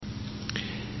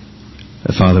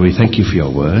Father, we thank you for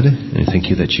your word, and thank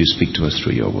you that you speak to us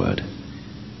through your word.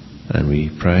 And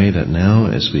we pray that now,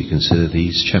 as we consider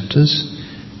these chapters,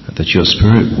 that your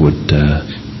Spirit would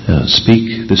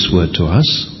speak this word to us,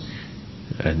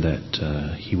 and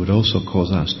that he would also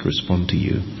cause us to respond to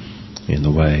you in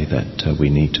the way that we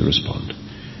need to respond.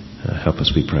 Help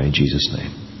us, we pray, in Jesus'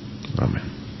 name. Amen.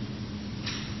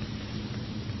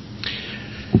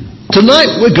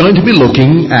 Tonight we're going to be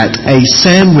looking at a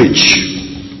sandwich.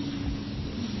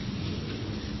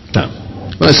 Now,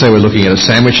 when I say we're looking at a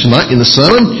sandwich tonight in the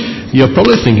sermon, you're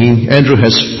probably thinking, Andrew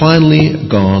has finally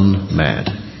gone mad.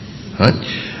 Right?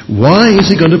 Why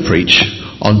is he going to preach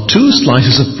on 2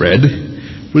 slices of bread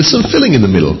with some filling in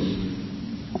the middle?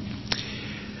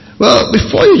 Well,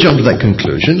 before you jump to that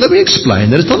conclusion, let me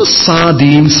explain that it's not a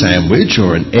sardine sandwich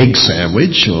or an egg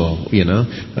sandwich or,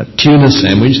 a tuna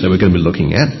sandwich that we're going to be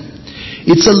looking at.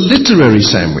 It's a literary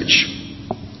sandwich.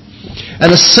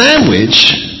 And a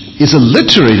sandwich is a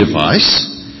literary device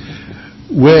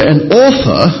where an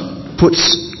author puts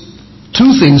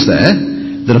 2 things there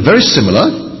that are very similar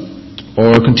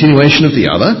or a continuation of the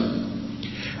other,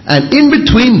 and in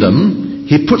between them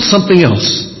he puts something else.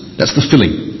 That's the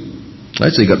filling. Right?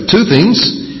 So you've got 2 things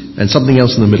and something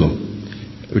else in the middle,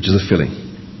 which is a filling.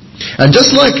 And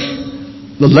just like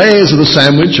the layers of the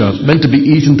sandwich are meant to be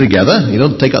eaten together, you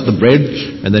don't take out the bread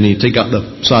and then you take out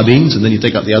the sardines and then you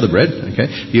take out the other bread, okay?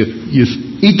 You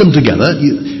eat them together.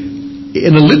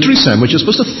 In a literary sandwich, you're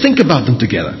supposed to think about them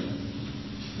together.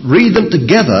 Read them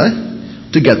together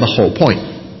to get the whole point.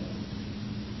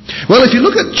 Well, if you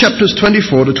look at chapters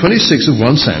 24 to 26 of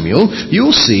 1 Samuel,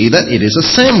 you'll see that it is a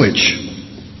sandwich.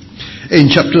 In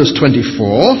chapters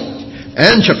 24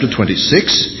 and chapter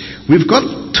 26, we've got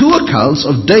 2 accounts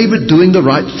of David doing the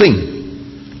right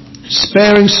thing,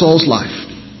 sparing Saul's life.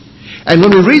 And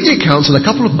when we read the accounts in a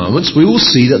couple of moments, we will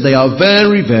see that they are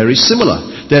very, very similar.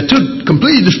 They're 2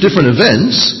 completely different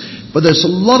events, but there's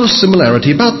a lot of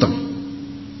similarity about them.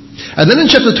 And then in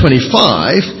chapter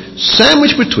 25,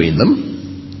 sandwiched between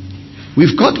them,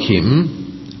 we've got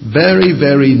him very,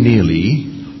 very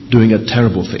nearly doing a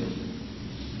terrible thing.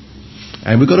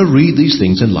 And we've got to read these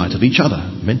things in light of each other,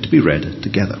 meant to be read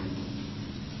together.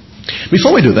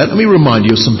 Before we do that, let me remind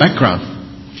you of some background.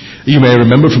 You may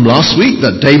remember from last week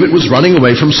that David was running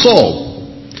away from Saul.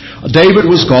 David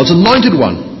was God's anointed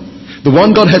one, the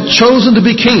one God had chosen to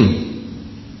be king.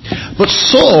 But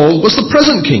Saul was the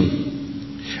present king,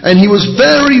 and he was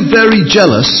very, very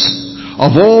jealous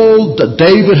of all that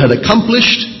David had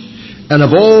accomplished and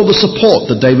of all the support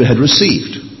that David had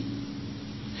received.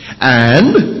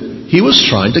 And he was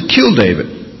trying to kill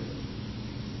David.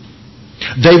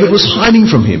 David was hiding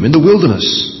from him in the wilderness.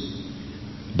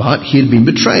 But he had been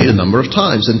betrayed a number of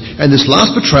times. And this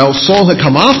last betrayal, Saul had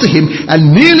come after him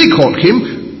and nearly caught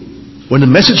him when the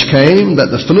message came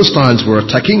that the Philistines were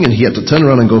attacking and he had to turn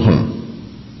around and go home.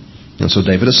 And so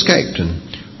David escaped and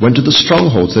went to the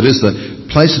strongholds, that is, the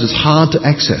place that is hard to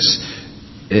access,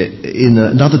 in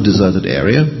another deserted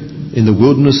area in the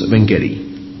wilderness of En-Gedi.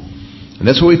 And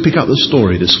that's where we pick up the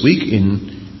story this week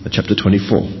in chapter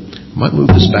 24. I might move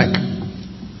this back.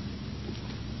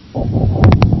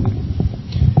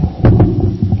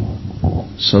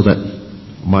 So that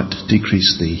might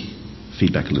decrease the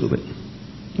feedback a little bit.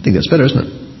 I think that's better, isn't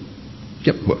it?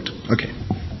 Yep, worked. Okay.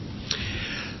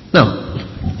 Now,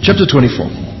 chapter 24.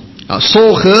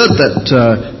 Saul heard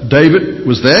that David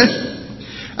was there,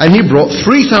 and he brought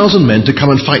 3,000 men to come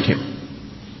and fight him.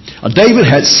 David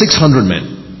had 600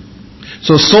 men.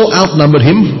 So Saul outnumbered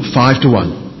him 5 to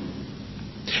 1.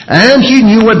 And he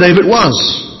knew where David was.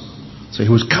 So he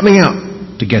was coming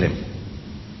out to get him.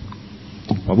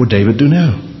 What would David do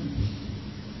now?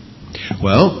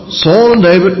 Well, Saul and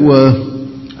David were,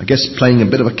 playing a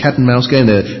bit of a cat and mouse game.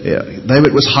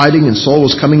 David was hiding and Saul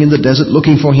was coming in the desert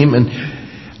looking for him. And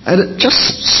it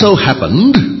just so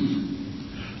happened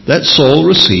that Saul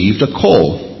received a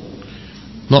call.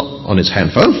 Not on his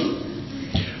handphone,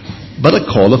 but a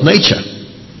call of nature.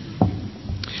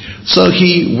 So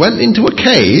he went into a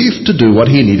cave to do what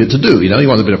he needed to do. You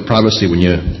want a bit of privacy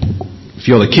if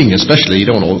you're the king especially. You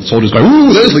don't want all the soldiers going,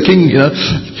 ooh, there's the king,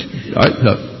 Right?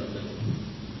 No.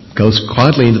 Goes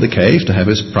quietly into the cave to have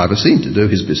his privacy, to do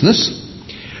his business.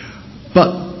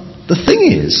 But the thing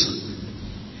is,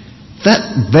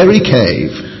 that very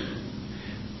cave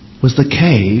was the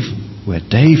cave where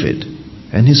David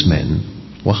and his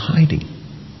men were hiding.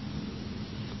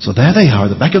 So there they are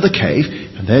at the back of the cave,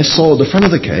 and there's Saul at the front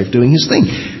of the cave doing his thing.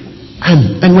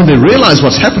 And when they realize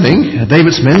what's happening,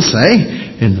 David's men say,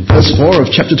 in verse 4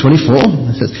 of chapter 24,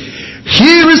 it says,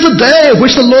 "Here is the day of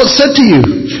which the Lord said to you,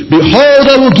 Behold,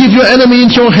 I will give your enemy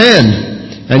into your hand,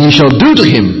 and you shall do to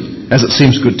him as it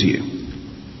seems good to you.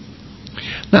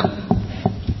 Now,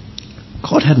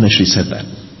 God hadn't actually said that,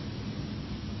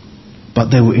 but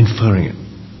they were inferring it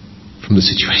from the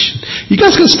situation. You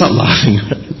guys got to start laughing.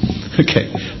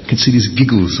 Okay, I can see these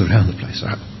giggles around the place.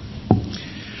 All right.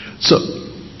 So,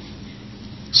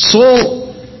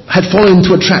 Saul had fallen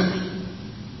into a trap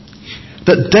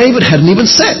that David hadn't even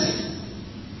set.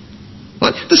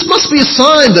 Right? This must be a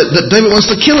sign that David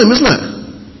wants to kill him, isn't it?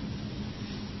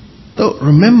 Though,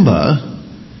 remember,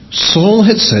 Saul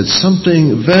had said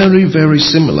something very, very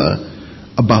similar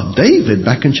about David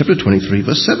back in chapter 23,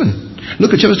 verse 7.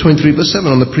 Look at chapter 23, verse 7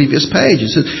 on the previous page.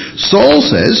 It says, Saul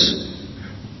says,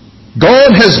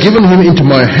 God has given him into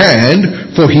my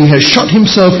hand, for he has shut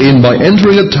himself in by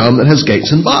entering a town that has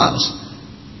gates and bars.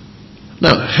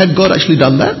 Now, had God actually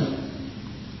done that?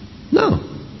 No.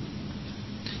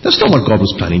 That's not what God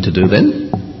was planning to do then.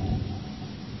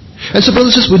 And so,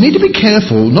 brothers and sisters, we need to be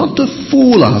careful not to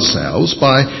fool ourselves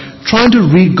by trying to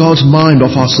read God's mind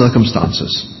off our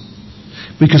circumstances.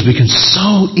 Because we can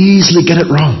so easily get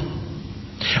it wrong.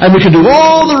 And we can do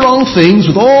all the wrong things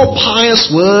with all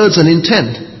pious words and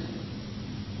intent.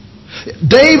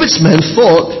 David's men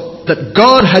thought that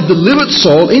God had delivered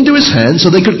Saul into his hands so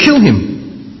they could kill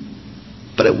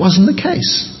him. But it wasn't the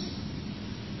case.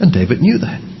 And David knew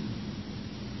that.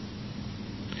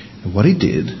 And what he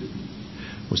did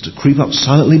was to creep up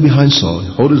silently behind Saul,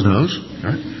 hold his nose,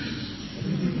 right?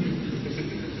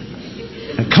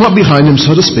 And come up behind him,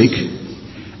 so to speak,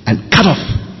 and cut off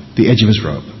the edge of his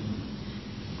robe.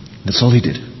 That's all he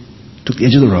did. Took the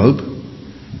edge of the robe,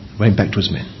 went back to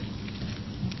his men.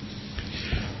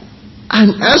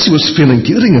 And as he was feeling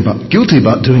guilty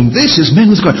about doing this, his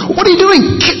men was going, what are you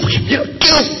doing? Kill him!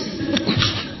 Kill him!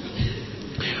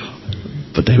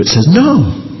 But David says,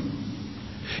 no.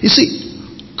 You see,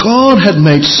 God had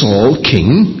made Saul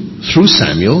king through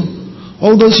Samuel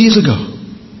all those years ago.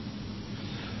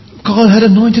 God had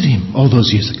anointed him all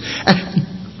those years ago. And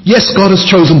yes, God has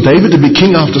chosen David to be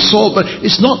king after Saul, but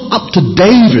it's not up to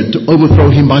David to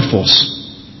overthrow him by force.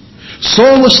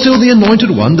 Saul was still the anointed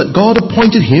one that God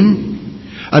appointed him,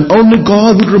 and only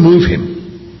God would remove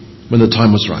him when the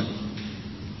time was right.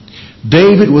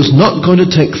 David was not going to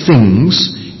take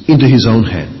things into his own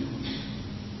hand.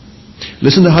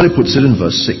 Listen to how he puts it in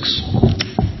verse 6.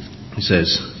 He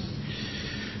says,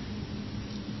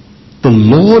 the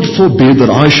Lord forbid that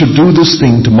I should do this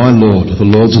thing to my Lord, the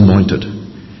Lord's anointed,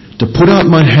 to put out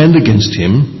my hand against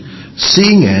him,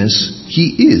 seeing as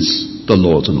he is the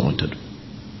Lord's anointed.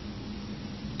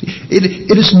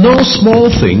 It is no small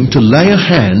thing to lay a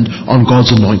hand on God's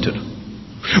anointed.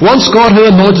 Once God had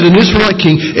anointed an Israelite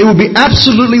king, it would be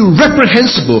absolutely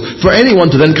reprehensible for anyone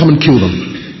to then come and kill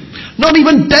them. Not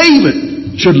even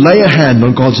David should lay a hand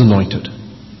on God's anointed.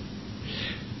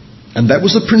 And that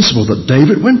was the principle that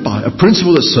David went by, a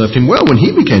principle that served him well when he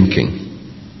became king.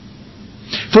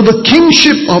 For the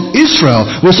kingship of Israel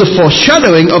was a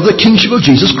foreshadowing of the kingship of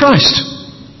Jesus Christ.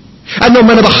 And no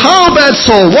matter how bad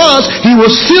Saul was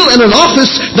still in an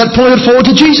office that pointed forward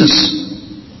to Jesus.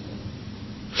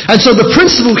 And so the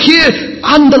principle here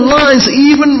underlines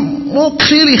even more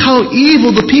clearly how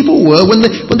evil the people were when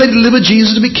they delivered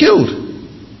Jesus to be killed.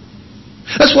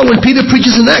 That's why when Peter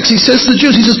preaches in Acts, he says to the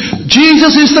Jews, he says,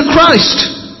 Jesus is the Christ,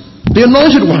 the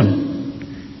anointed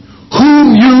one,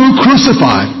 whom you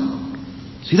crucified.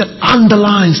 See, that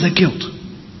underlines their guilt.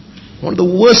 One of the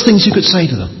worst things you could say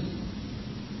to them.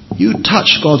 You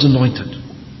touched God's anointed.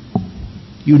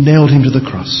 You nailed him to the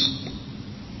cross.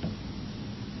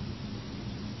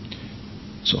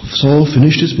 So Saul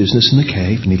finished his business in the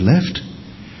cave and he left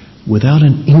without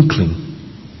an inkling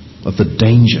of the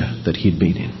danger that he'd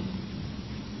been in.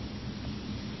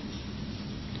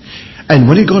 And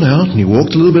when he got out and he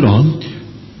walked a little bit on,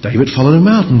 David followed him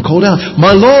out and called out,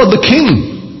 my Lord, the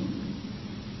king!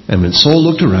 And when Saul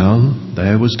looked around,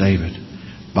 there was David,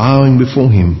 bowing before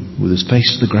him with his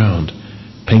face to the ground,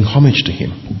 paying homage to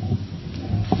him.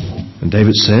 And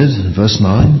David says in verse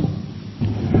 9,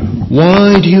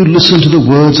 why do you listen to the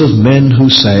words of men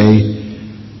who say,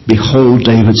 behold,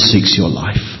 David seeks your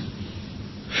life?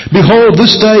 Behold,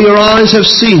 this day your eyes have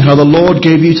seen how the Lord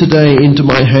gave you today into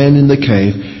my hand in the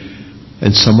cave,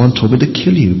 and someone told me to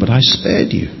kill you, but I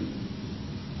spared you.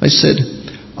 I said,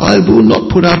 I will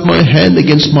not put out my hand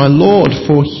against my Lord,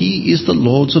 for he is the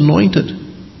Lord's anointed.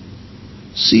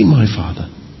 See, my father,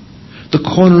 the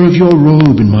corner of your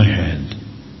robe in my hand.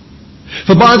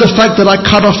 For by the fact that I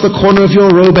cut off the corner of your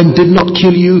robe and did not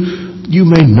kill you, you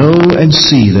may know and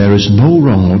see there is no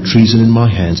wrong or treason in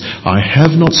my hands. I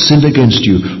have not sinned against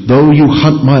you, though you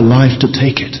hunt my life to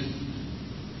take it.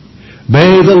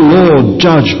 May the Lord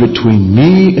judge between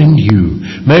me and you.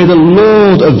 May the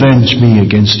Lord avenge me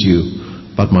against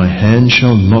you, but my hand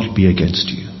shall not be against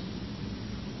you.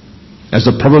 As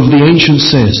the proverb of the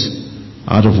ancients says,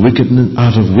 out of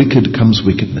wicked comes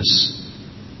wickedness,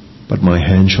 but my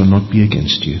hand shall not be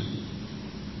against you.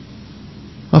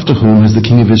 After whom has the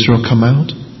king of Israel come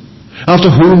out? After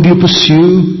whom do you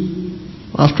pursue?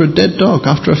 After a dead dog,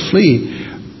 after a flea.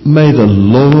 May the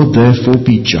Lord therefore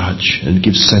be judge and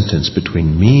give sentence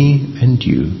between me and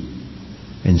you,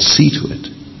 and see to it,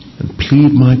 and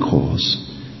plead my cause,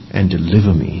 and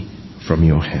deliver me from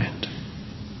your hand.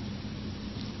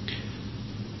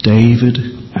 David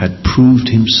had proved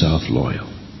himself loyal.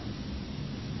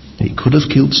 He could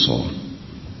have killed Saul,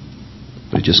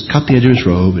 but he just cut the edge of his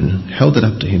robe and held it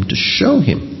up to him to show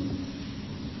him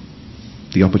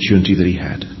the opportunity that he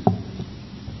had.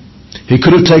 He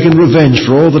could have taken revenge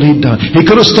for all that he'd done. He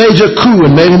could have staged a coup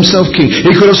and made himself king.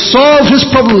 He could have solved his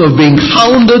problem of being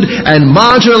hounded and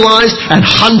marginalized and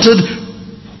hunted,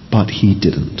 but he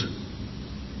didn't.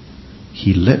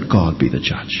 He let God be the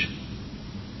judge.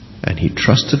 And he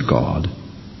trusted God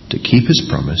to keep his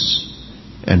promise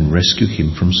and rescue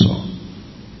him from Saul.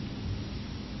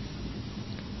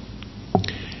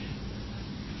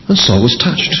 And Saul was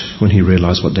touched when he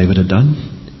realized what David had done.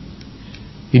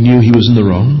 He knew he was in the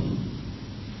wrong.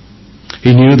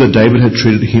 He knew that David had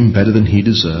treated him better than he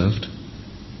deserved,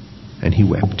 and he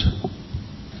wept.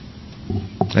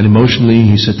 And emotionally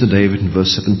he said to David in verse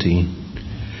 17,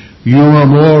 "You are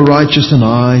more righteous than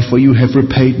I, for you have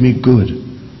repaid me good,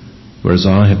 whereas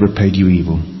I have repaid you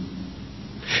evil.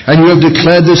 And you have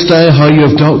declared this day how you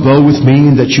have dealt well with me,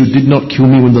 and that you did not kill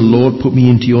me when the Lord put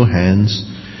me into your hands.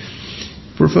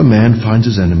 For if a man finds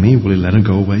his enemy, will he let him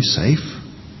go away safe?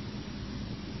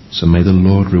 So may the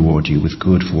Lord reward you with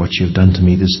good for what you have done to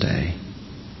me this day."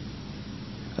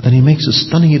 And then he makes a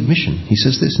stunning admission. He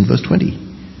says this in verse 20.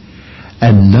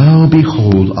 "And now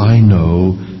behold, I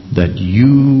know that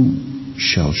you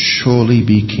shall surely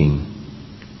be king,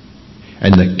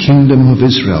 and the kingdom of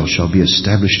Israel shall be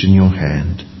established in your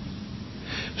hand.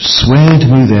 Swear to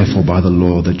me therefore by the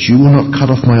Lord that you will not cut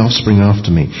off my offspring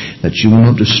after me, that you will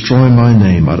not destroy my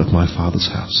name out of my father's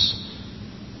house."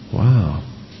 Wow.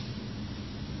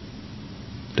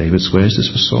 David swears this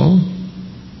for Saul.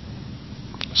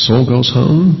 Saul goes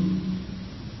home,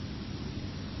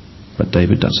 but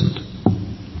David doesn't.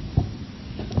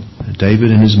 David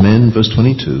and his men, verse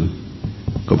 22,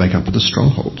 go back up to the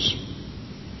strongholds,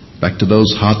 back to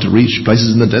those hard to reach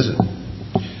places in the desert.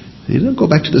 They don't go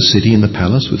back to the city and the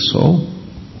palace with Saul.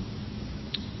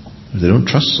 They don't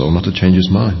trust Saul not to change his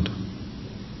mind.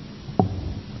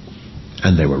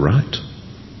 And they were right.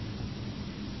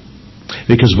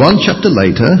 Because one chapter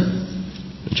later,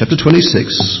 in chapter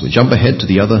 26, we jump ahead to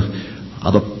the other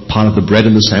part of the bread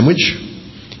and the sandwich.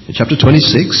 In chapter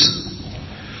 26,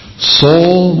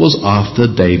 Saul was after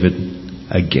David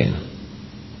again.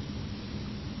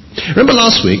 Remember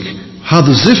last week how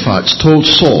the Ziphites told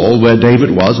Saul where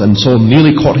David was, and Saul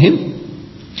nearly caught him?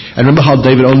 And remember how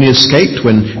David only escaped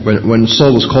when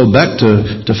Saul was called back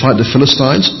to fight the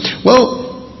Philistines? Well,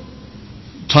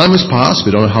 time has passed.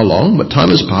 We don't know how long, but time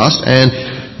has passed, and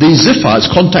these Ziphites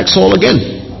contact Saul again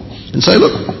and say,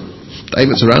 "Look,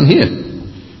 David's around here.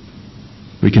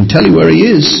 We can tell you where he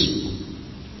is."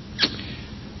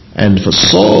 And for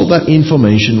Saul, that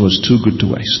information was too good to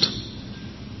waste.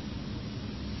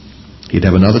 He'd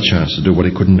have another chance to do what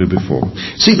he couldn't do before.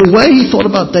 See, the way he thought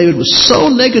about David was so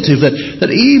negative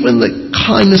that even the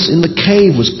kindness in the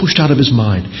cave was pushed out of his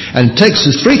mind. And takes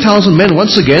his 3,000 men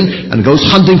once again and goes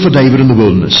hunting for David in the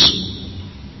wilderness.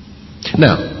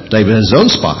 Now, David has his own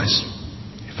spies.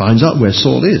 He finds out where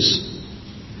Saul is.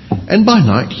 And by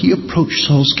night, he approached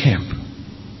Saul's camp.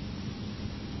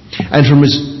 And from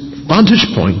his vantage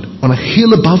point, on a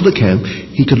hill above the camp,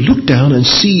 he could look down and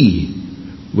see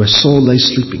where Saul lay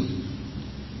sleeping,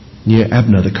 near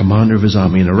Abner, the commander of his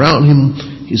army, and around him,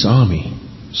 his army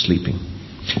sleeping.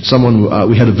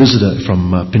 We had a visitor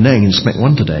from Penang in Smack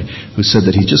 1 today who said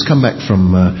that he'd just come back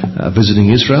from visiting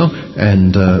Israel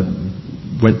and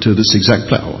went to this exact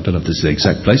place. I don't know if this is the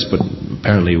exact place, but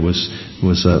apparently it was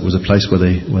a place where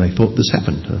they thought this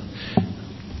happened.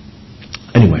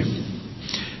 Anyway,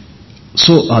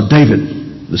 so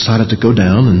David decided to go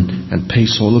down and pay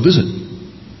Saul a visit.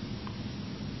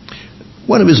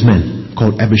 One of his men,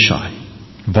 called Abishai,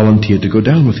 volunteered to go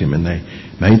down with him, and they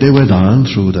made their way down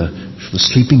through the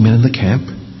sleeping men in the camp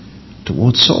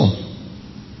towards Saul.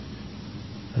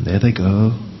 And there they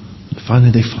go, and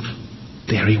finally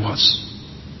there he was,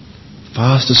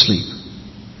 fast asleep,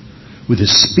 with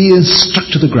his spear stuck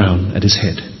to the ground at his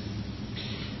head.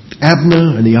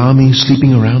 Abner and the army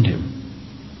sleeping around him.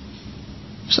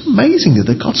 It's amazing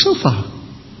that they got so far.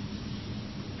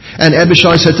 And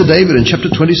Abishai said to David in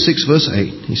chapter 26 verse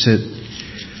 8, he said,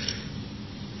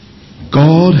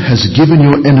 God has given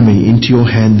your enemy into your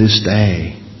hand this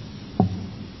day.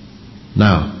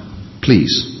 Now,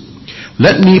 please,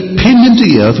 let me pin him to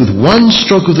the earth with one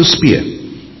stroke of the spear.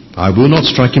 I will not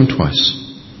strike him twice.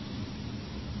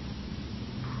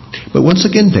 But once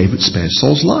again, David spares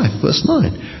Saul's life. Verse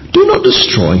 9. Do not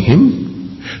destroy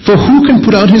him, for who can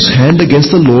put out his hand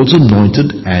against the Lord's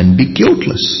anointed and be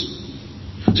guiltless?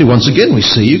 See, once again, we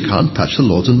see you can't touch the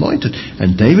Lord's anointed.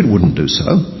 And David wouldn't do so.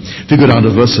 If you go down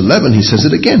to verse 11, he says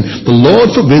it again. The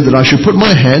Lord forbid that I should put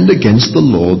my hand against the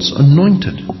Lord's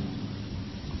anointed.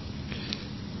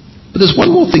 But there's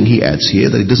one more thing he adds here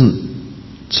that he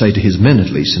doesn't say to his men,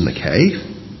 at least in the cave.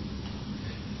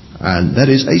 And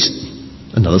that is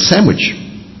another sandwich.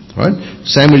 Right?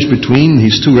 Sandwich between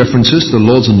his two references to the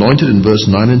Lord's anointed in verse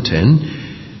 9 and 10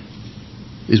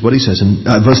 is what he says in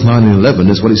verse 9 and 11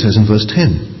 is what he says in verse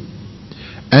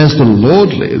 10. As the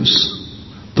Lord lives,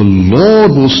 the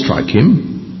Lord will strike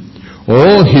him,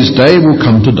 or his day will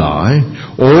come to die,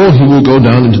 or he will go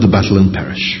down into the battle and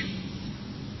perish.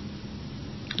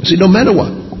 You see, no matter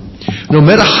what, no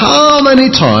matter how many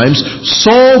times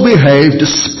Saul behaved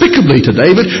despicably to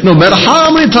David, no matter how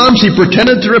many times he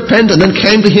pretended to repent and then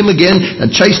came to him again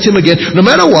and chased him again, no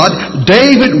matter what,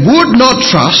 David would not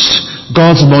trust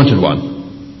God's anointed one.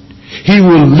 He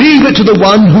will leave it to the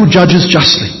one who judges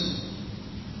justly.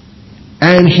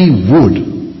 And he would.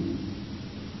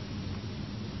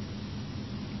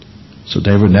 So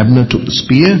David and Abner took the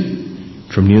spear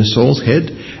from near Saul's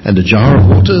head and a jar of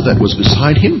water that was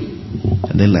beside him,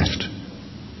 and they left.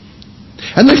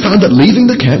 And they found that leaving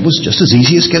the camp was just as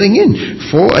easy as getting in.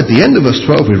 For at the end of verse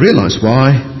 12 we realize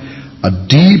why. A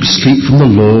deep sleep from the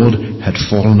Lord had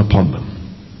fallen upon them.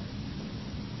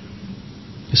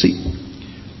 You see,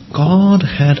 God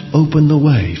had opened the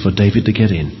way for David to get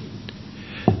in.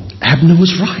 Abner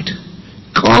was right.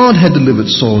 God had delivered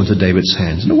Saul into David's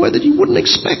hands in a way that you wouldn't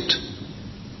expect.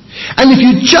 And if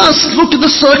you just looked at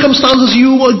the circumstances,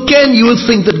 you would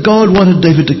think that God wanted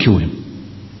David to kill him.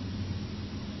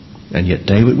 And yet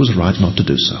David was right not to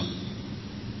do so.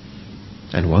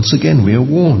 And once again we are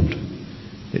warned.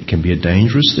 It can be a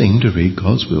dangerous thing to read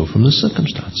God's will from the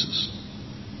circumstances.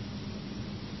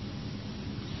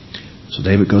 So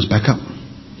David goes back up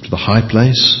to the high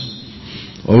place,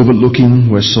 overlooking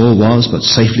where Saul was, but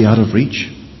safely out of reach.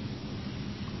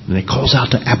 And he calls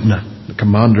out to Abner, the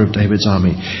commander of David's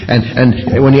army. And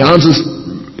when he answers,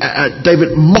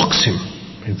 David mocks him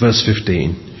in verse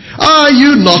 15. Are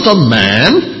you not a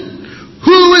man?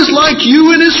 Who is like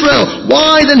you in Israel?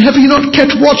 Why then have you not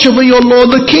kept watch over your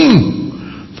lord the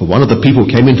king? For one of the people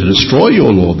came in to destroy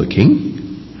your lord the king.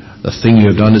 The thing you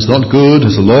have done is not good.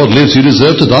 As the Lord lives, you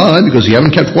deserve to die, because you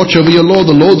haven't kept watch over your Lord,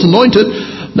 the Lord's anointed.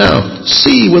 Now,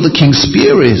 see where the king's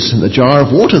spear is, and the jar of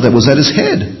water that was at his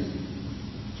head.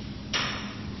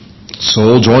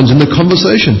 Saul joins in the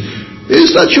conversation.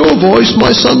 Is that your voice,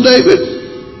 my son David?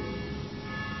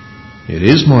 It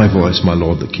is my voice, my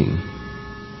lord the king.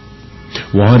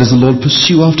 Why does the Lord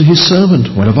pursue after his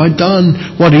servant? What have I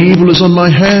done? What evil is on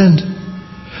my hand?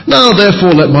 Now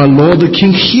therefore let my lord the king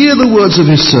hear the words of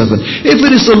his servant. If it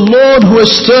is the Lord who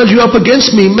has stirred you up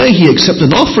against me, may he accept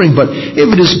an offering. But if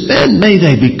it is men, may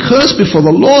they be cursed before the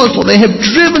Lord, for they have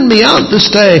driven me out this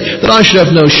day, that I should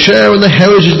have no share in the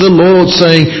heritage of the Lord,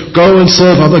 saying, Go and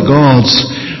serve other gods.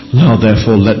 Now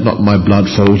therefore let not my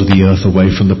blood fall to the earth away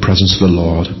from the presence of the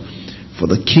Lord. For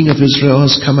the king of Israel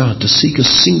has come out to seek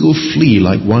a single flea,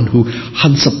 like one who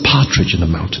hunts a partridge in the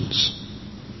mountains.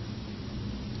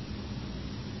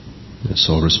 And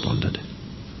Saul responded,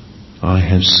 I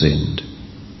have sinned.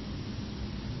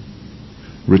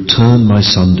 Return, my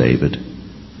son David,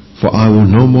 for I will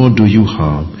no more do you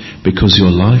harm, because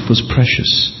your life was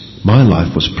precious. My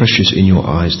life was precious in your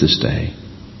eyes this day.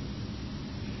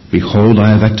 Behold,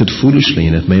 I have acted foolishly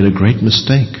and have made a great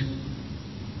mistake.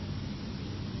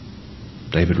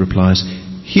 David replies,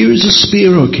 Here is a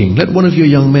spear, O king. Let one of your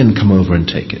young men come over and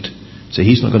take it. So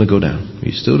he's not going to go down.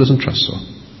 He still doesn't trust Saul.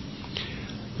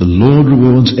 The Lord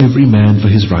rewards every man for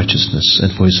his righteousness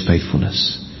and for his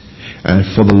faithfulness. And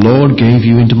for the Lord gave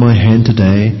you into my hand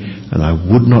today, and I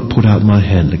would not put out my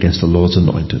hand against the Lord's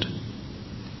anointed.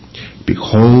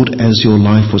 Behold, as your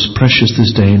life was precious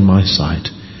this day in my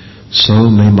sight, so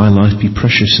may my life be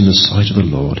precious in the sight of the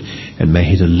Lord, and may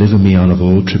he deliver me out of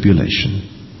all tribulation.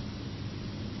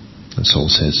 And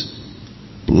Saul says,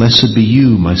 Blessed be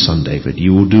you, my son David.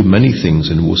 You will do many things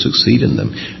and will succeed in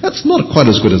them. That's not quite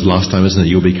as good as last time, isn't it?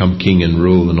 You'll become king and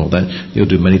rule and all that. You'll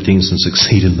do many things and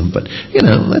succeed in them. But,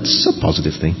 that's a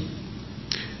positive thing.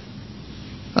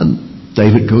 And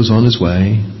David goes on his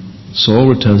way. Saul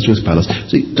returns to his palace.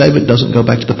 See, David doesn't go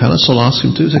back to the palace. Saul asks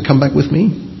him to. He said, come back with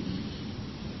me.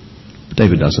 But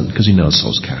David doesn't, because he knows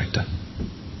Saul's character.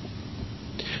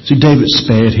 See, David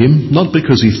spared him, not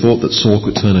because he thought that Saul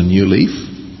could turn a new leaf,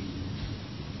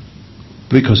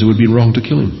 but because it would be wrong to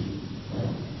kill him.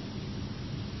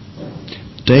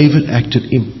 David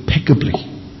acted impeccably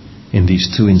in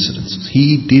these two incidences.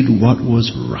 He did what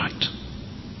was right.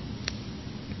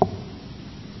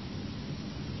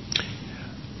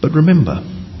 But remember,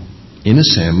 in a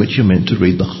sandwich you're meant to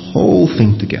read the whole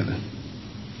thing together.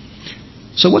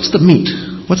 So what's the meat?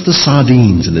 What's the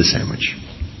sardines in this sandwich?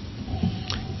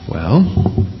 Well,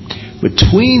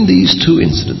 between these two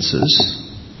incidences,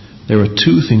 there are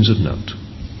two things of note.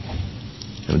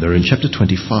 And they're in chapter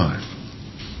 25.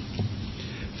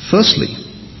 Firstly,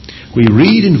 we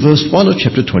read in verse 1 of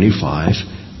chapter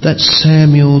 25 that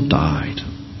Samuel died.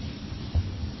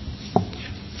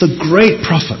 The great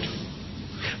prophet,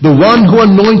 the one who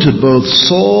anointed both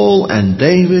Saul and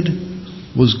David,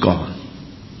 was gone.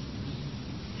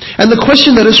 And the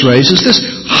question that is raised is this: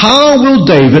 how will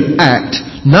David act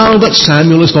now that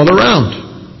Samuel is not around?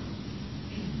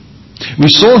 We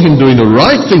saw him doing the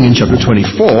right thing in chapter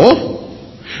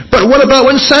 24, but what about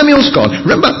when Samuel's gone?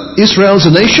 Remember, Israel's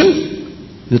a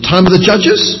nation in the time of the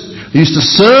judges. They used to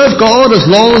serve God as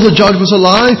long as the judge was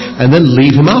alive and then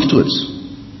leave him afterwards.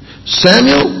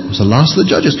 Samuel was the last of the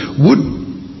judges.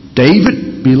 Would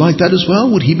David be like that as well?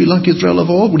 Would he be like Israel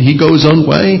of old? Would he go his own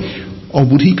way? Or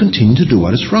would he continue to do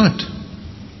what is right?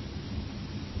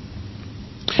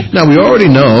 Now, we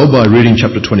already know by reading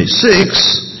chapter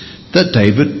 26 that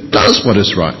David does what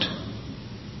is right.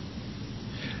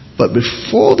 But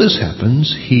before this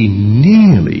happens, he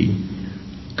nearly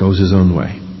goes his own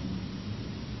way.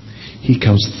 He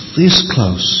comes this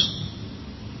close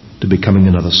to becoming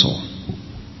another Saul.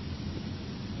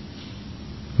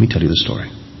 Let me tell you the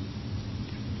story.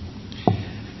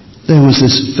 There was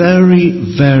this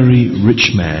very, very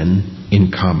rich man in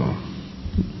Carmel.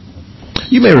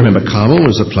 You may remember Carmel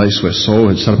was a place where Saul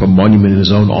had set up a monument in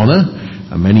his own honor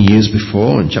many years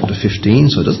before in chapter 15,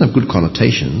 so it doesn't have good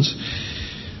connotations.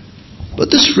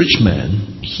 But this rich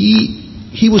man,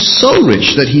 he was so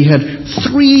rich that he had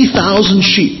 3,000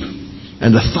 sheep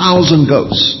and 1,000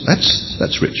 goats.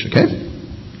 That's rich, okay?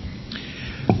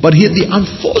 But he had the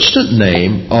unfortunate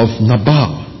name of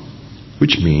Nabal,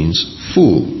 which means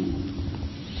fool.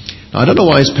 Now, I don't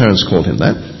know why his parents called him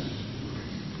that.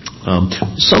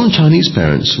 Some Chinese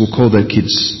parents will call their kids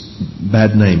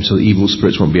bad names so the evil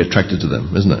spirits won't be attracted to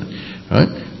them, isn't it? Right?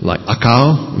 Like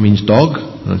Akao means dog,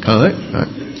 kind of that.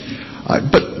 Right?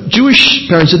 But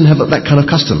Jewish parents didn't have that kind of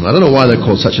custom. I don't know why they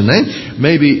called such a name.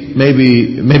 Maybe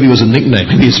it was a nickname.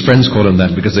 Maybe his friends called him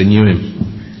that because they knew him.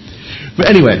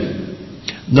 But anyway,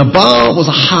 Nabal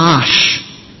was a harsh,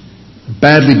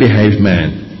 badly behaved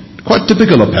man. Quite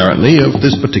typical, apparently, of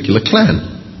this particular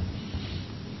clan.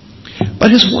 But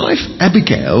his wife,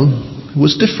 Abigail,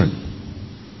 was different.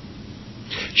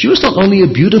 She was not only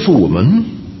a beautiful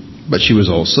woman, but she was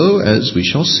also, as we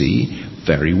shall see,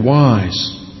 very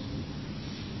wise.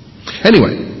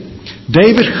 Anyway,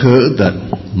 David heard that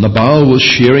Nabal was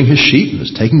shearing his sheep,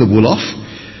 was taking the wool off,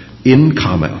 in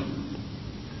Carmel.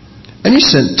 And he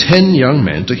sent 10 young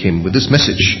men to him with this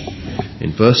message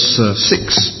in verse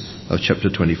 6 of chapter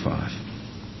 25.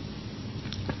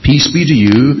 Peace be to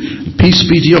you, peace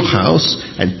be to your house,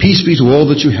 and peace be to all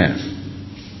that you have.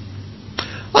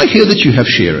 I hear that you have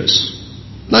shearers.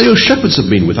 Now your shepherds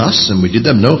have been with us, and we did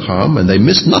them no harm, and they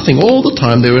missed nothing all the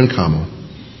time they were in Carmel.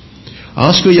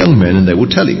 Ask your young men, and they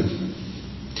will tell you.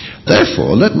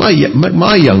 Therefore, let my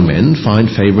young men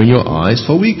find favor in your eyes,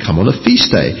 for we come on a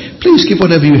feast day. Please give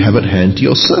whatever you have at hand to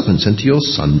your servants and to your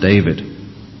son David.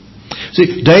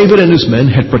 See, David and his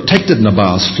men had protected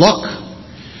Nabal's flock,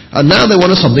 and now they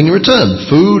wanted something in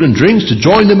return, food and drinks to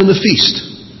join them in the feast.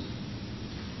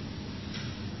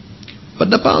 But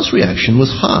Nabal's reaction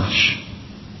was harsh.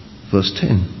 Verse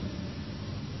 10.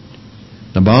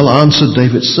 Nabal answered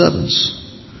David's servants,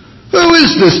 "Who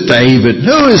is this David?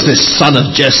 Who is this son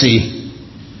of Jesse?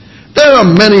 There are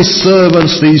many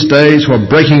servants these days who are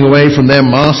breaking away from their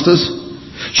masters.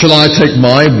 Shall I take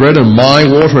my bread and my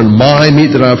water and my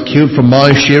meat that I have killed from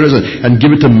my shearers and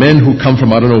give it to men who come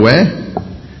from I don't know where?"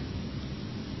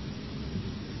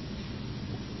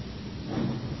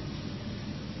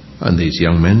 And these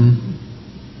young men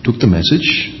took the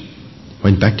message,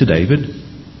 went back to David,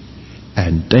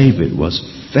 and David was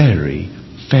very,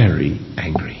 very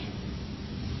angry.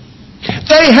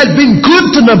 They had been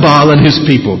good to Nabal and his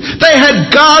people. They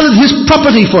had guarded his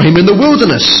property for him in the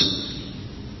wilderness.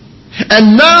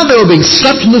 And now they were being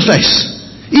slapped in the face.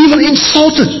 even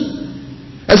insulted,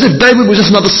 as if David was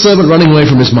just another servant running away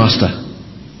from his master.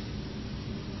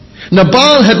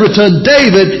 Nabal had returned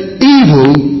David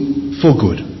evil for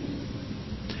good.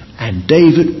 And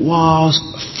David was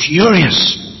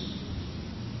furious.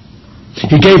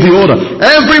 He gave the order,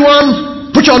 everyone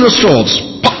put on your swords.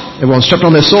 Pop! Everyone strapped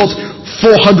on their swords.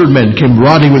 400 men came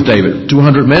riding with David.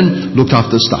 200 men looked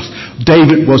after the stuff.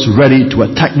 David was ready to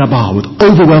attack Nabal with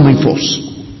overwhelming force.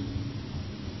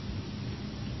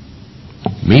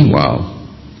 Meanwhile,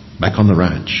 back on the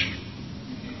ranch,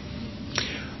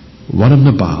 one of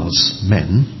Nabal's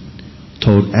men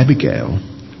told Abigail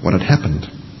what had happened.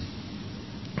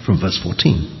 From verse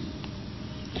 14.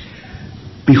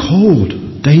 Behold,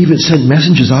 David sent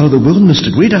messengers out of the wilderness to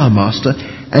greet our master,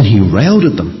 and he railed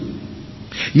at them.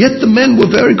 Yet the men were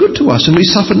very good to us, and we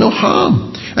suffered no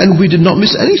harm, and we did not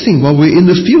miss anything while we were in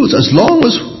the fields, as long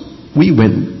as we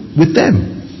went with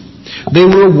them. They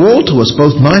were a wall to us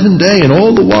both night and day, and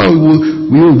all the while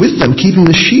we were with them, keeping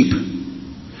the sheep.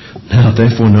 Now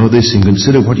therefore know this, and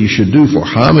consider what you should do, for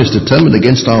harm is determined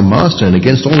against our master and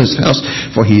against all his house,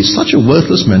 for he is such a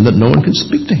worthless man that no one can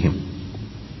speak to him.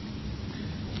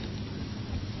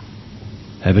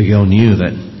 Abigail knew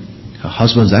that her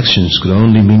husband's actions could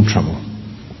only mean trouble.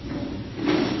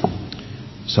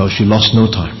 So she lost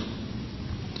no time.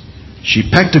 She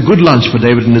packed a good lunch for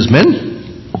David and his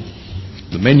men.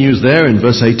 The menu's there in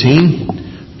verse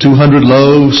 18. 200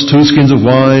 loaves, 2 skins of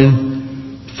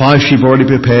wine, 5 sheep already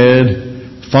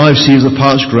prepared, 5 seahs of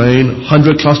parched grain,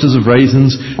 100 clusters of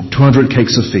raisins, 200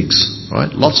 cakes of figs.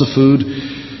 Right? Lots of food.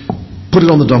 Put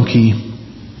it on the donkey.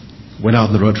 Went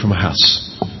out on the road from a house.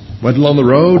 Went along the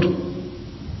road,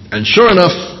 and sure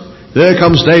enough, there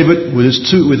comes David with his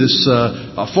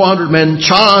 400 men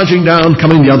charging down,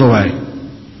 coming the other way.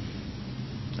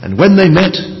 And when they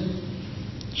met,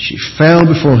 she fell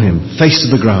before him, face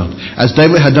to the ground, as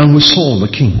David had done with Saul,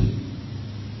 the king.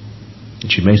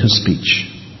 And she made her speech.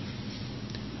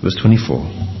 Verse 24.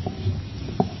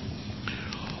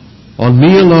 On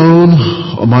me alone,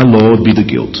 O my Lord, be the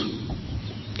guilt.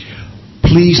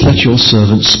 Please let your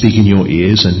servant speak in your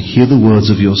ears and hear the words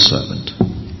of your servant.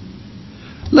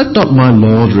 Let not my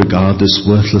Lord regard this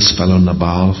worthless fellow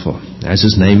Nabal, for as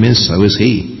his name is, so is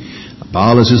he.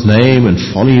 Nabal is his name, and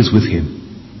folly is with him.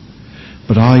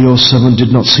 But I, your servant,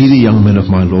 did not see the young men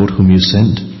of my Lord whom you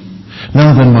sent.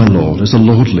 Now then, my Lord, as the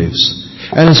Lord lives,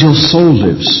 and as your soul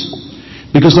lives,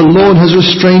 because the Lord has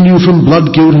restrained you from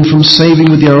blood guilt and from saving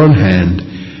with your own hand,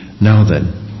 now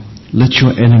then, let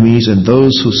your enemies and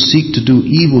those who seek to do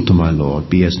evil to my Lord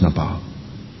be as Nabal.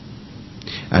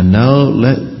 And now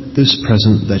let this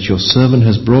present that your servant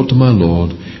has brought to my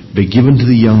Lord be given to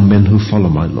the young men who follow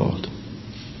my Lord.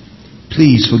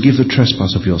 Please forgive the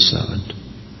trespass of your servant.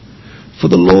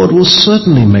 For the Lord will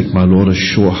certainly make my Lord a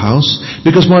sure house,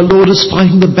 because my Lord is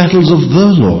fighting the battles of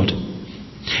the Lord.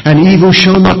 And evil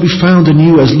shall not be found in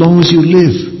you as long as you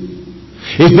live.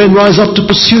 If men rise up to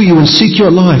pursue you and seek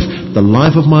your life, the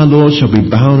life of my Lord shall be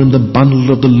bound in the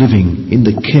bundle of the living, in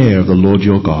the care of the Lord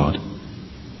your God.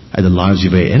 And the lives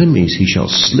of your enemies he shall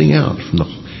sling out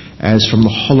as from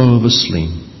the hollow of a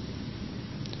sling.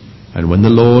 And when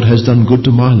the Lord has done good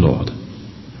to my Lord,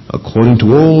 according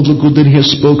to all the good that he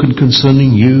has spoken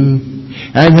concerning you,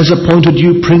 and has appointed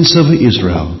you prince over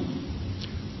Israel,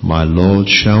 my Lord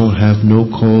shall have no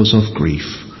cause of grief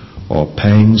or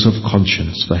pangs of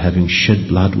conscience for having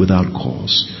shed blood without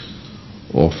cause,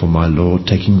 or for my Lord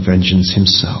taking vengeance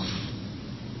himself.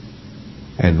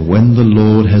 And when the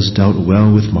Lord has dealt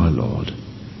well with my Lord,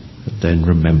 then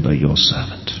remember your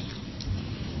servant.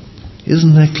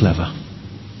 Isn't that clever?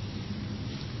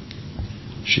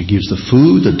 She gives the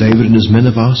food that David and his men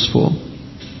have asked for.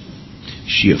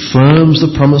 She affirms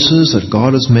the promises that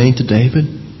God has made to David,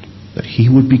 that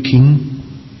he would be king.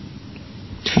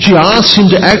 She asks him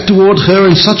to act toward her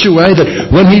in such a way that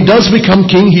when he does become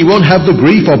king, he won't have the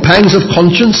grief or pangs of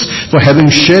conscience for having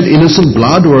shed innocent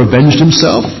blood or avenged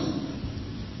himself.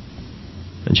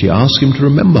 And she asks him to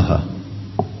remember her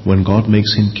when God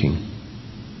makes him king.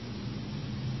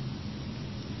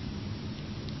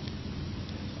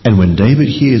 And when David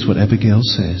hears what Abigail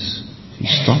says, he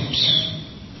stops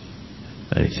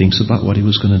and he thinks about what he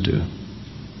was going to do.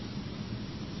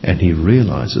 And he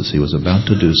realizes he was about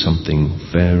to do something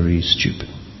very stupid.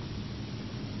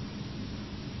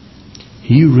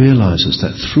 He realizes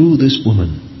that through this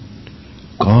woman,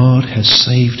 God has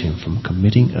saved him from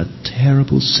committing a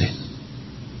terrible sin.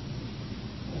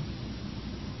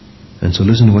 And so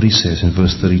listen to what he says in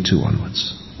verse 32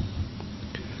 onwards.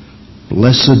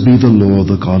 Blessed be the Lord,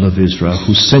 the God of Israel,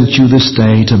 who sent you this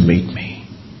day to meet me.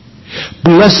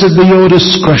 Blessed be your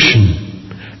discretion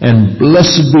And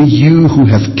blessed be you who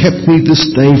have kept me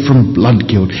this day from blood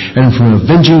guilt and from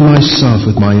avenging myself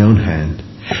with my own hand.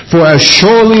 For as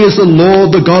surely as the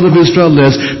Lord, the God of Israel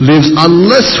lives,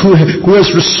 unless who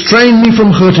has restrained me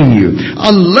from hurting you,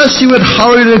 unless you had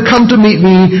hurried and come to meet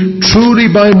me, truly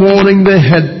by morning there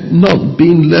had not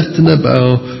been left in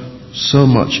Nabal so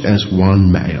much as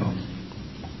one male.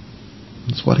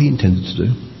 That's what he intended to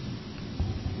do.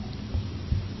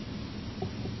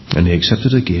 And he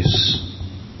accepted her gifts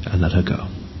and let her go.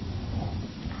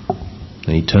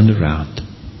 And he turned around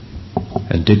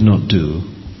and did not do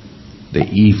the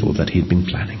evil that he'd been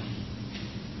planning.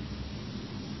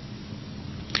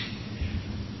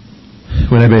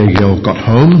 When Abigail got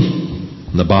home,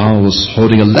 Nabal was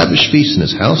holding a lavish feast in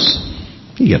his house.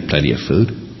 He had plenty of food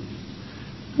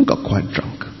and got quite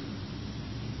drunk.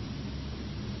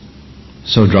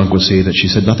 So drunk was he that she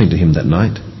said nothing to him that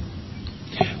night.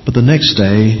 But the next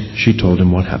day she told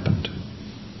him what happened.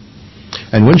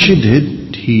 And when she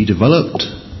did, he developed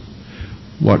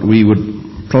what we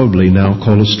would probably now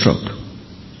call a stroke.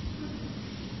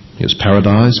 He was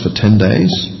paralyzed for 10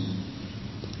 days,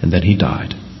 and then he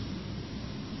died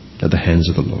at the hands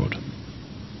of the Lord.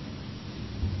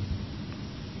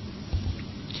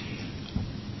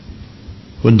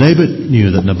 When David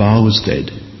knew that Nabal was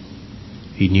dead,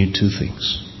 he knew two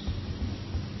things.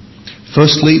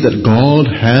 Firstly, that God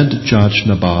had judged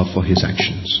Nabal for his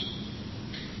actions.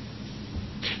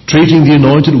 Treating the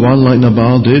anointed one like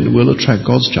Nabal did will attract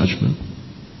God's judgment.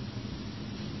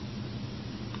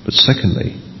 But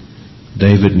secondly,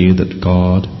 David knew that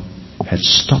God had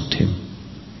stopped him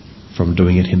from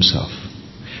doing it himself.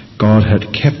 God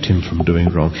had kept him from doing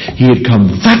wrong. He had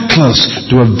come that close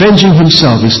to avenging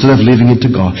himself instead of leaving it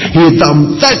to God. He had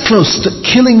come that close to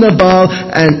killing Nabal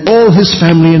and all his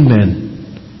family and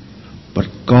men. But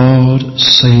God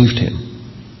saved him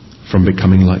from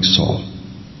becoming like Saul.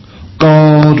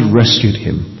 God rescued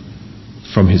him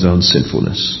from his own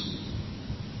sinfulness.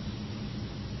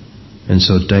 And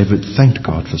so David thanked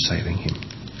God for saving him.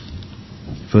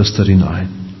 Verse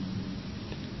 39.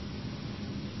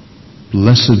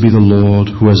 Blessed be the Lord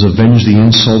who has avenged the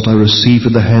insult I received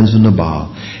at the hands of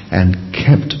Nabal and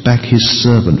kept back his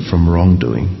servant from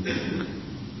wrongdoing.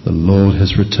 The Lord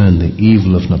has returned the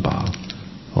evil of Nabal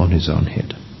on his own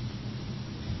head.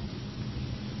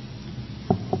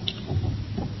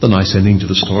 The nice ending to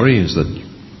the story is that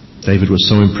David was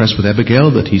so impressed with Abigail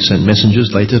that he sent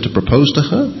messengers later to propose to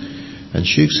her, and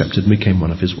she accepted and became one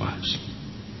of his wives.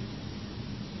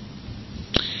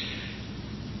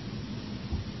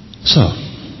 So,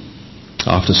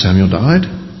 after Samuel died,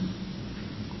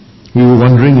 we were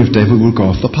wondering if David would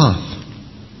go off the path.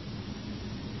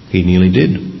 He nearly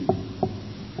did.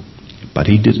 But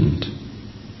he didn't.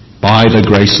 By the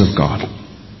grace of God.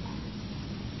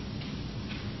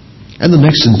 And the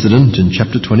next incident in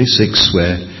chapter 26,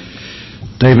 where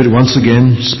David once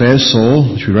again spares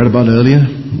Saul, which we read about earlier,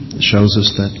 shows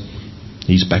us that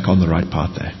he's back on the right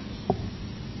path there.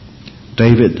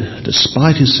 David,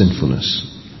 despite his sinfulness,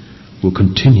 will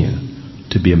continue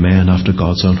to be a man after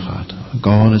God's own heart.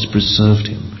 God has preserved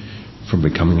him from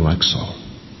becoming like Saul.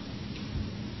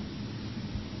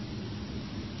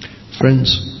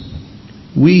 Friends,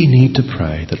 we need to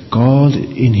pray that God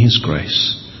in his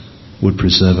grace would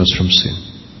preserve us from sin.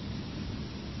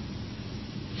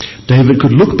 David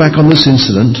could look back on this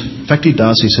incident. In fact, he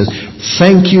does. He says,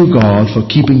 thank you, God, for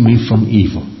keeping me from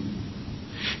evil.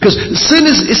 Because sin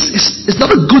is not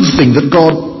a good thing that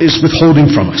God is withholding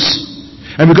from us.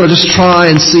 And we've got to just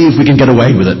try and see if we can get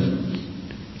away with it.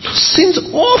 Sin's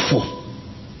awful.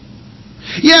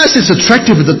 Yes, it's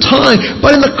attractive at the time,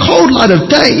 but in the cold light of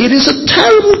day, it is a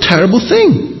terrible, terrible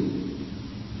thing.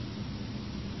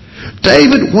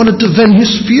 David wanted to vent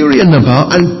his fury on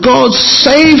Nabal, and God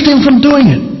saved him from doing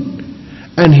it.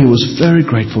 And he was very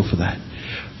grateful for that.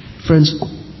 Friends,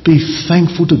 be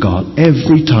thankful to God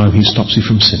every time he stops you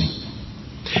from sinning.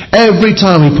 Every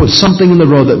time he puts something in the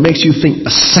road that makes you think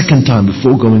a second time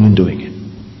before going and doing it.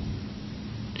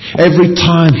 Every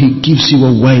time he gives you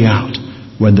a way out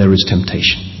when there is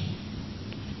temptation.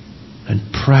 And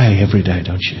pray every day,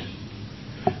 don't you?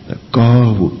 That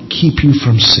God will keep you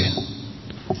from sin.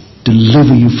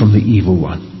 Deliver you from the evil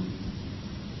one.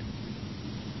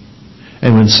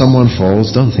 And when someone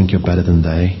falls, don't think you're better than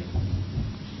they.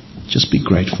 Just be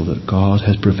grateful that God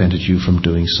has prevented you from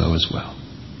doing so as well.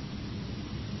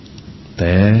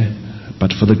 There,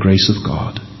 but for the grace of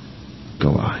God,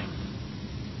 go I.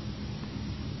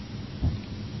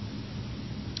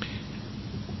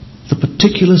 The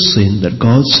particular sin that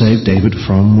God saved David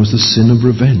from was the sin of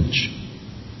revenge.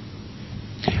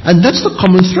 And that's the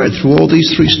common thread through all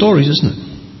these three stories, isn't it?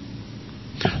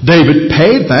 David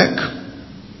paid back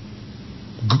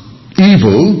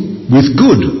evil with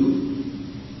good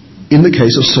in the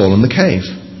case of Saul in the cave.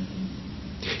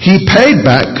 He paid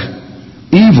back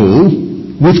evil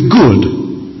with good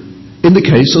in the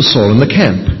case of Saul in the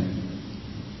camp.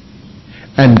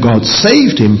 And God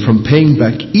saved him from paying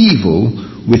back evil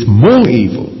with more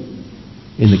evil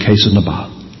in the case of Nabal.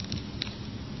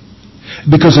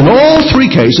 Because in all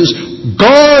three cases,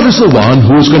 God is the one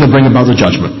who is going to bring about the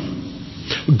judgment.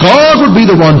 God would be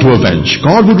the one to avenge.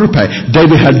 God would repay.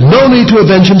 David had no need to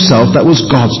avenge himself. That was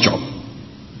God's job.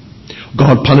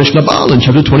 God punished Nabal in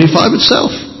chapter 25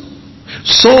 itself.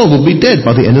 Saul will be dead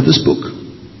by the end of this book.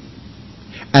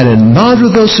 And in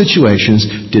neither of those situations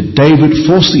did David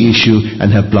force the issue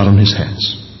and have blood on his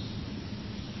hands.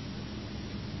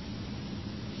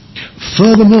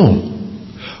 Furthermore,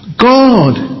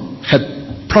 God had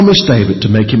promised David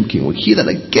to make him king. We hear that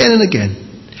again and again.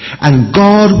 And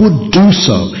God would do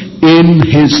so in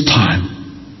his time.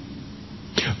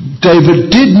 David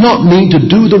did not need to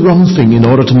do the wrong thing in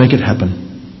order to make it happen.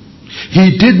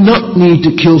 He did not need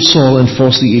to kill Saul and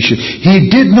force the issue. He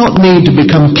did not need to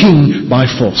become king by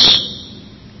force.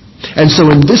 And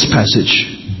so in this passage,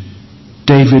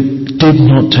 David did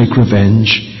not take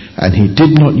revenge, and he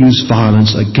did not use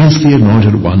violence against the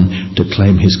Anointed One to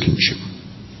claim his kingship.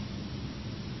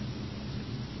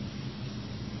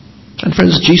 And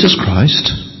friends, Jesus Christ,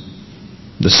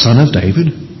 the Son of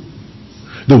David,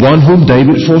 the one whom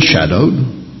David foreshadowed,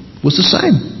 was the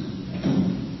same.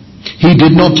 He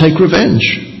did not take revenge.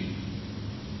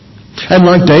 And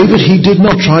like David, he did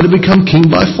not try to become king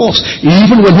by force,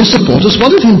 even when his supporters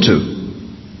wanted him to.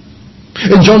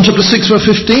 In John chapter 6 verse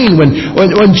 15,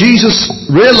 when Jesus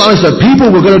realized that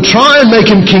people were going to try and make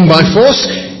him king by force,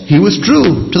 he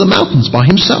withdrew to the mountains by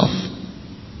himself.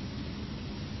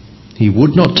 He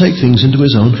would not take things into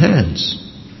his own hands.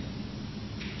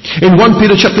 In 1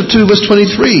 Peter chapter 2 verse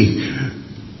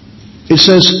 23, it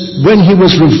says, when he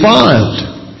was reviled,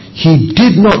 he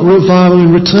did not revile in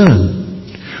return.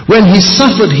 When he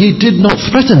suffered, he did not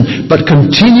threaten, but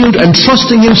continued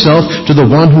entrusting himself to the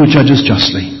one who judges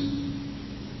justly.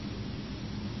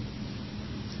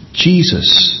 Jesus,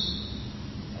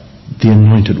 the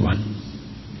Anointed One.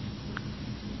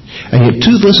 And yet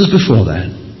 2 verses before that,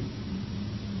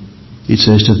 it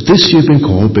says, to this you've been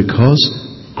called because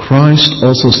Christ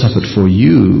also suffered for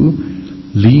you,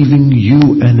 leaving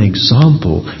you an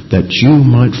example that you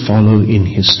might follow in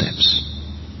his steps.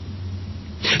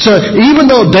 So even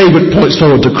though David points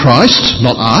forward to Christ,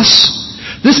 not us,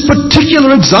 this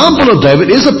particular example of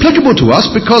David is applicable to us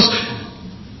because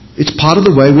it's part of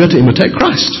the way we are to imitate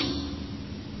Christ.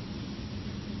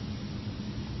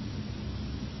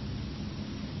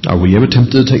 Are we ever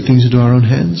tempted to take things into our own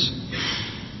hands?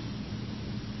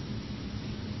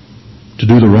 To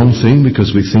do the wrong thing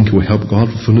because we think it will help God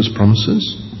fulfill his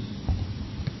promises?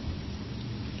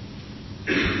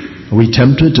 Are we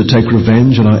tempted to take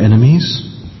revenge on our enemies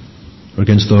or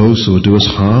against those who will do us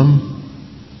harm?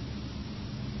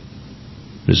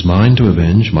 It is mine to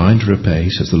avenge, mine to repay,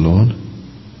 says the Lord.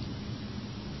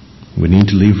 We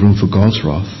need to leave room for God's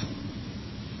wrath.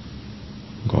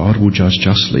 God will judge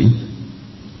justly.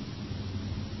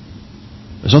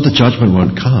 It's not that judgment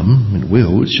won't come, it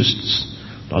will, it's just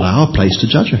not our place to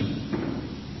judge it.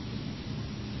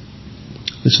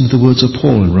 Listen to the words of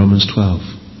Paul in Romans 12.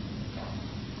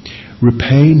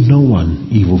 Repay no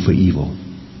one evil for evil,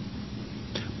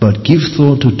 but give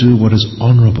thought to do what is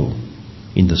honorable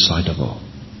in the sight of all.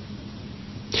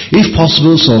 If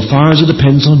possible, so far as it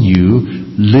depends on you,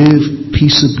 live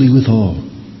peaceably with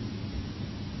all.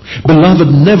 Beloved,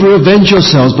 never avenge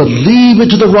yourselves, but leave it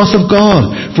to the wrath of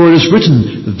God. For it is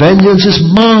written, vengeance is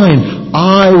mine,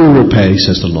 I will repay,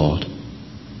 says the Lord.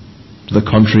 To the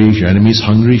contrary, if your enemy is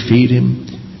hungry, feed him.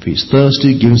 If he is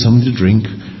thirsty, give him something to drink.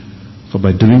 For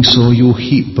by doing so, you will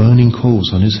heap burning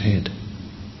coals on his head.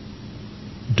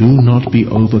 Do not be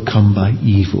overcome by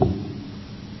evil,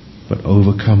 but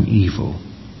overcome evil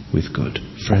with good.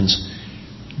 Friends,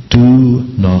 do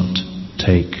not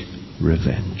take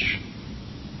revenge.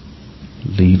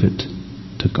 Leave it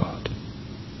to God.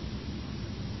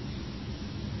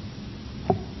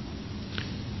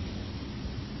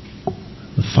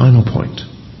 The final point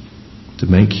to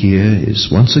make here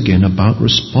is once again about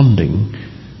responding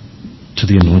to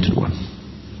the Anointed One.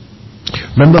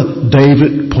 Remember,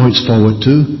 David points forward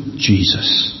to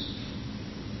Jesus.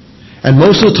 And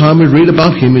most of the time we read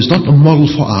about him is not a model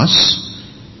for us,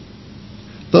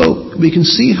 though we can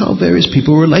see how various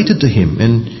people related to him.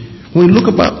 And when we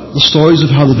look about the stories of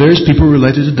how the various people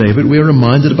related to David, we are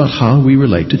reminded about how we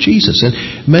relate to Jesus. And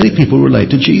many people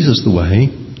relate to Jesus the way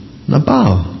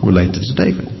Nabal related to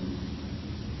David.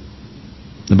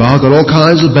 Nabal got all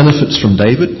kinds of benefits from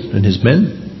David and his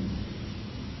men,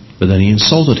 but then he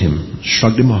insulted him,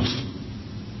 shrugged him off.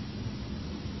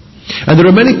 And there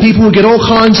are many people who get all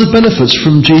kinds of benefits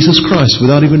from Jesus Christ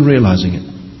without even realizing it.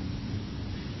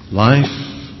 Life,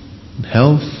 and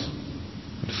health,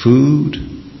 and food,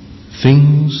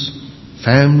 things,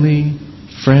 family,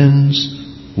 friends,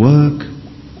 work.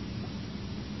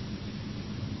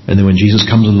 And then when Jesus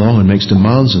comes along and makes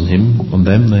demands on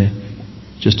them, they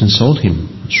just insult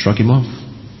him, shrug him off.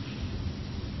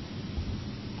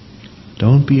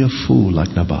 Don't be a fool like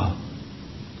Nabal,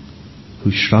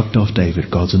 who shrugged off David,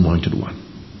 God's anointed one,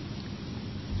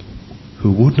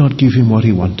 who would not give him what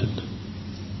he wanted,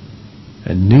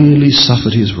 and nearly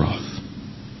suffered his wrath,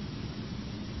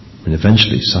 and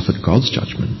eventually suffered God's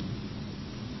judgment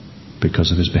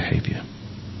because of his behavior.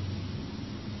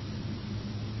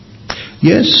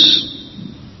 Yes,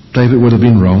 David would have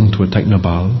been wrong to attack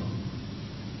Nabal,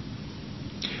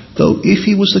 though if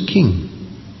he was the king,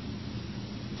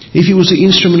 if he was the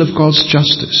instrument of God's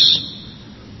justice,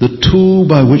 the tool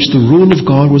by which the rule of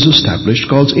God was established,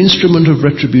 God's instrument of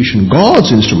retribution,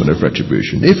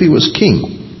 if he was king,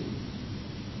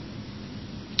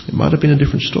 it might have been a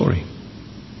different story.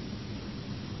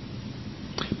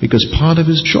 Because part of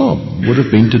his job would have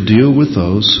been to deal with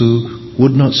those who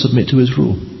would not submit to his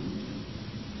rule.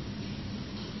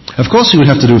 Of course he would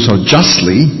have to do so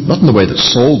justly, not in the way that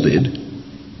Saul did.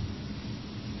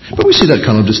 But we see that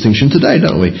kind of distinction today,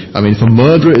 don't we? I mean, if a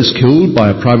murderer is killed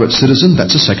by a private citizen,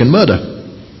 that's a second murder.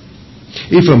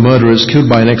 If a murderer is killed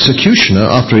by an executioner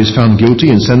after he's found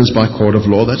guilty and sentenced by court of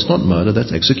law, that's not murder,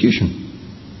 that's execution.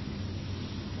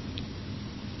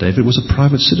 David was a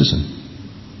private citizen.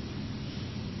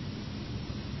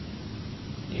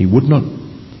 He would not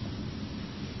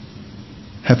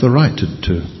have the right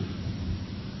to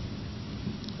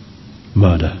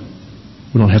murder,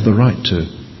 would not have the right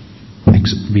to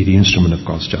be the instrument of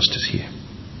God's justice here.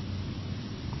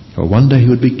 Or one day he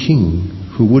would be king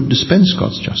who would dispense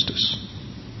God's justice.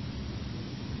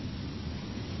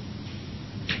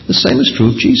 The same is true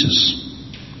of Jesus.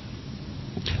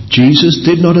 Jesus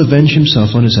did not avenge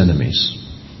himself on his enemies.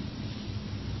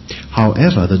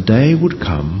 However, the day would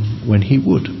come when he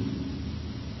would.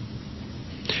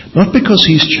 Not because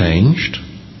he's changed,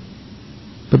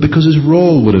 but because his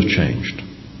role would have changed.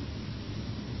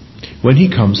 When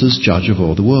he comes as judge of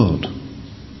all the world.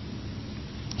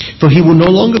 For he will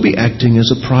no longer be acting as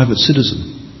a private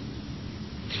citizen.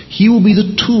 He will be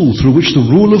the tool through which the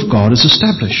rule of God is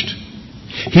established.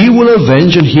 He will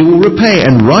avenge and he will repay,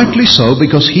 and rightly so,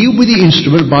 because he will be the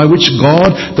instrument by which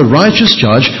God, the righteous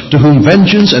judge, to whom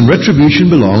vengeance and retribution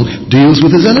belong, deals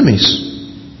with his enemies.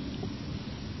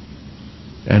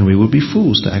 And we will be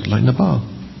fools to act like Nabal.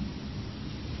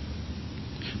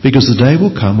 Because the day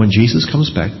will come when Jesus comes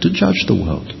back to judge the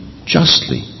world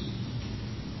justly.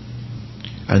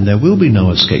 And there will be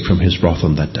no escape from his wrath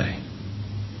on that day.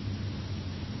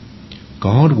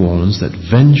 God warns that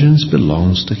vengeance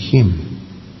belongs to him.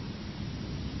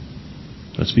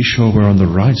 Let's be sure we're on the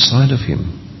right side of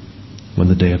him when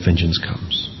the day of vengeance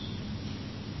comes.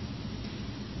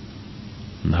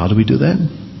 And how do we do that?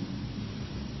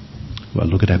 Well,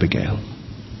 look at Abigail.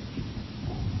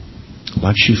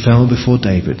 Like she fell before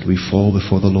David, we fall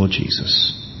before the Lord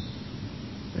Jesus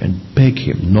and beg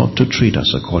him not to treat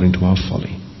us according to our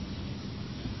folly.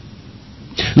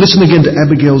 Listen again to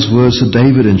Abigail's words to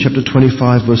David in chapter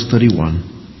 25, verse 31.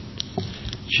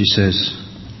 She says,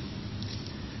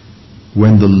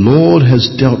 "When the Lord has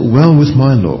dealt well with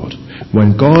my Lord,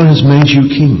 when God has made you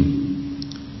king,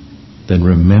 then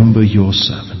remember your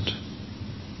servant."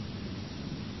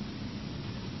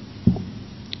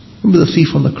 Remember the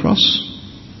thief on the cross?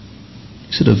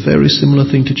 He said a very similar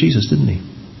thing to Jesus, didn't he?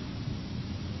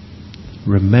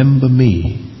 Remember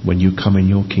me when you come in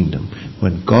your kingdom.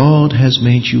 When God has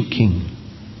made you king,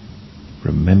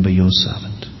 remember your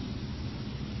servant.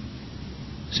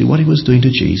 See, what he was doing to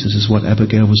Jesus is what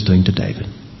Abigail was doing to David.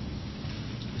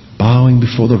 Bowing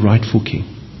before the rightful king.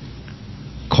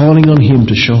 Calling on him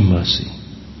to show mercy.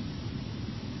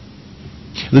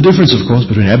 The difference, of course,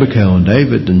 between Abigail and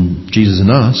David and Jesus and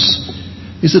us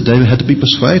is that David had to be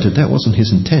persuaded. That wasn't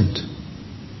his intent.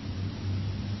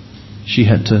 She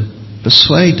had to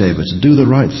persuade David to do the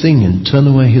right thing and turn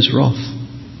away his wrath.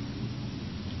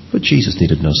 But Jesus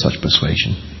needed no such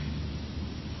persuasion.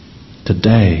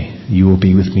 "Today you will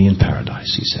be with me in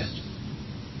paradise," he said.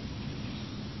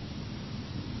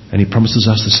 And he promises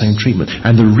us the same treatment.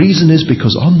 And the reason is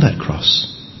because on that cross,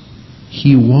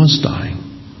 he was dying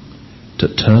to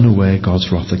turn away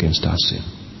God's wrath against our sin.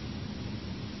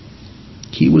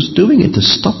 He was doing it to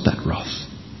stop that wrath.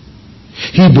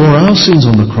 He bore our sins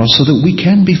on the cross so that we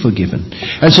can be forgiven.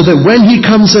 And so that when He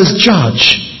comes as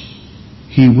judge,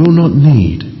 He will not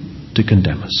need to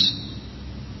condemn us.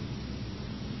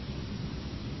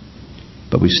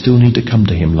 But we still need to come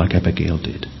to Him like Abigail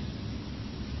did.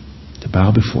 To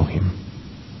bow before Him.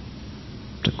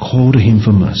 To call to Him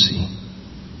for mercy.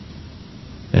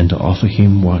 And to offer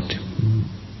Him what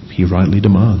He rightly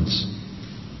demands.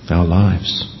 Our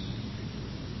lives.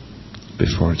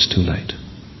 Before it's too late.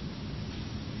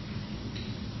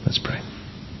 Let's pray.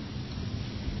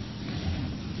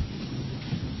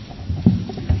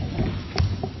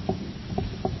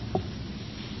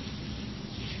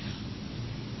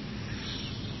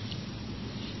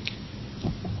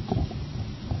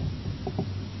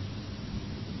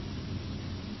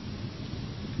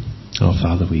 Oh,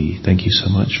 Father, we thank You so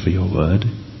much for Your word.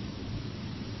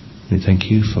 We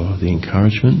thank You for the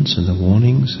encouragements and the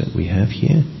warnings that we have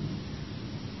here.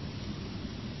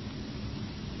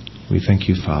 We thank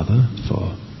You, Father,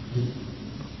 for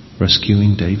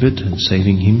rescuing David and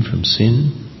saving him from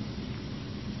sin.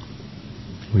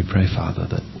 We pray, Father,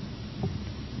 that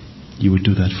You would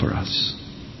do that for us.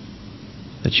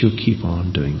 That You'll keep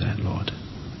on doing that, Lord.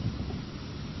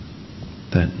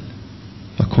 That,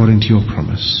 according to Your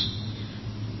promise,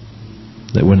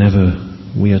 that whenever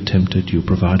we are tempted, You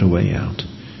provide a way out.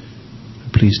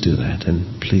 Please do that,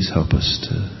 and please help us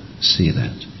to see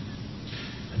that.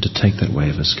 To take that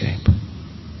way of escape.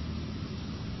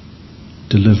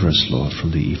 Deliver us, Lord,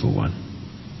 from the evil one.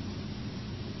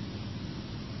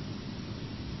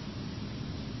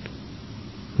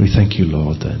 We thank You,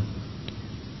 Lord, that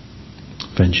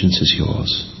vengeance is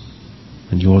Yours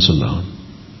and Yours alone.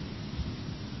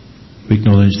 We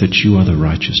acknowledge that You are the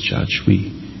righteous judge.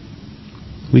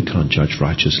 We can't judge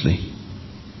righteously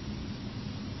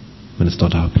when it's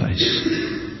not our place.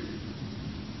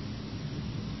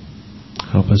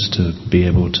 Help us to be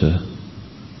able to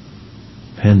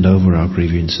hand over our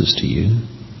grievances to You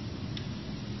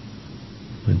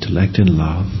and to act in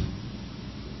love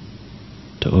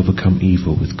to overcome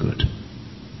evil with good.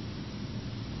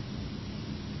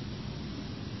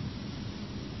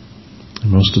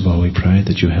 And most of all, we pray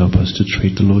that You help us to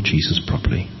treat the Lord Jesus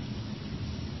properly,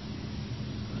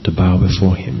 to bow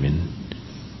before Him in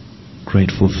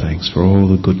grateful thanks for all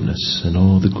the goodness and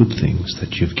all the good things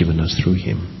that You've given us through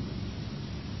Him.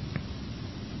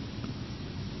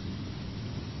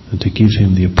 And to give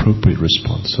Him the appropriate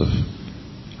response of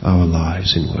our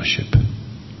lives in worship.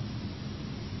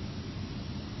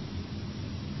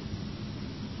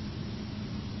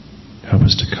 Help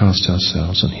us to cast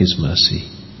ourselves on His mercy,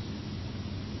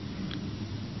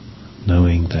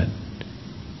 knowing that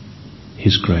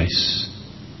His grace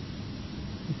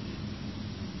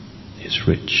is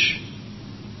rich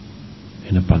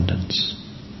in abundance,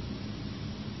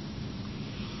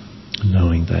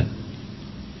 knowing that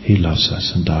He loves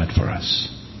us and died for us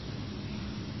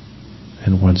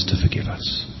and wants to forgive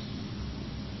us.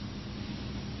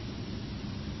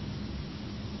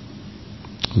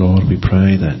 Lord, we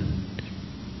pray that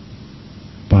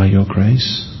by Your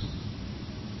grace,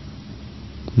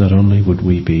 not only would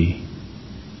we be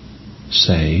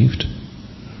saved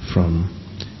from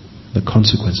the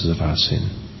consequences of our sin,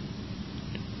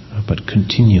 but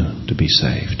continue to be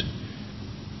saved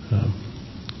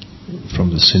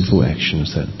from the sinful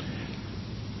actions that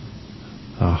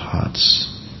our hearts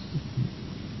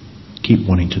keep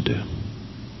wanting to do.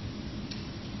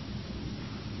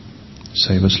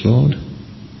 Save us, Lord,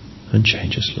 and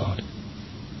change us, Lord,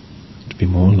 to be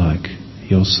more like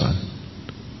Your Son,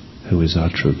 who is our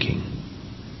true King.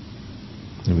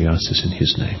 And we ask this in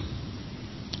His name.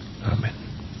 Amen.